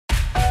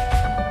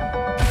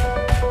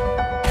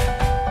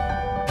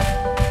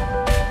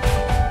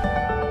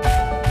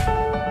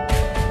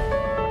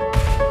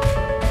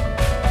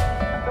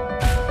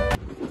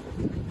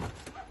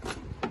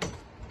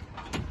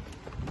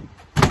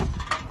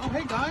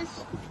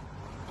guys.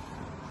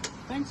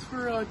 Thanks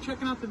for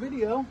checking out the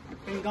video.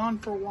 Been gone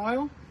for a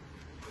while.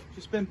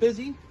 Just been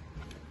busy.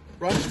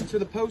 Rushing to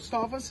the post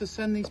office to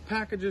send these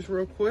packages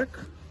real quick.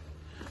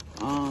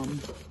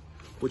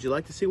 Would you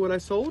like to see what I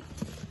sold?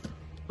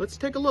 Let's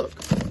take a look.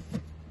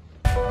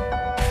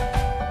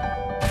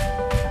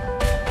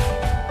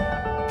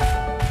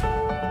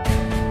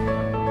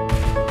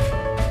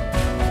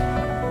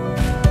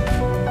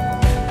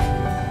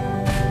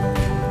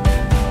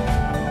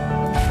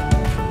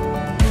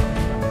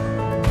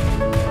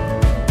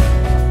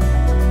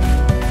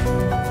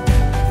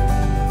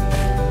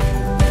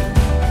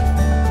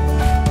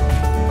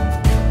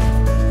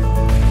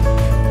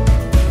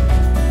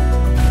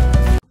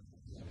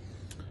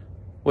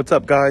 What's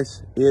up,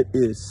 guys? It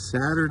is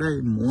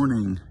Saturday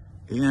morning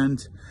and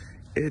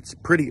it's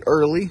pretty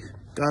early.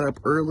 Got up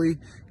early,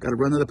 got to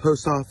run to the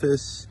post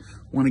office.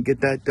 Want to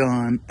get that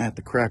done at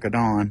the crack of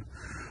dawn.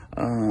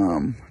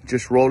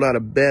 Just rolled out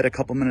of bed a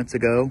couple minutes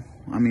ago.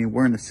 I mean,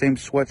 wearing the same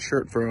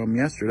sweatshirt from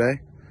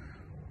yesterday.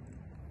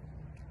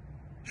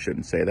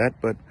 Shouldn't say that,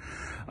 but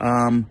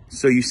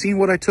so you seen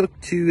what I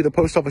took to the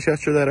post office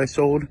yesterday that I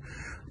sold.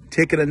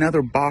 Taking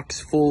another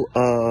box full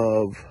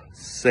of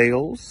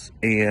sales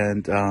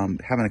and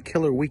having a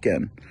killer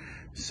weekend.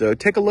 So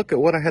take a look at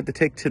what I had to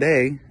take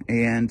today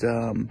and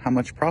how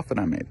much profit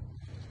I made.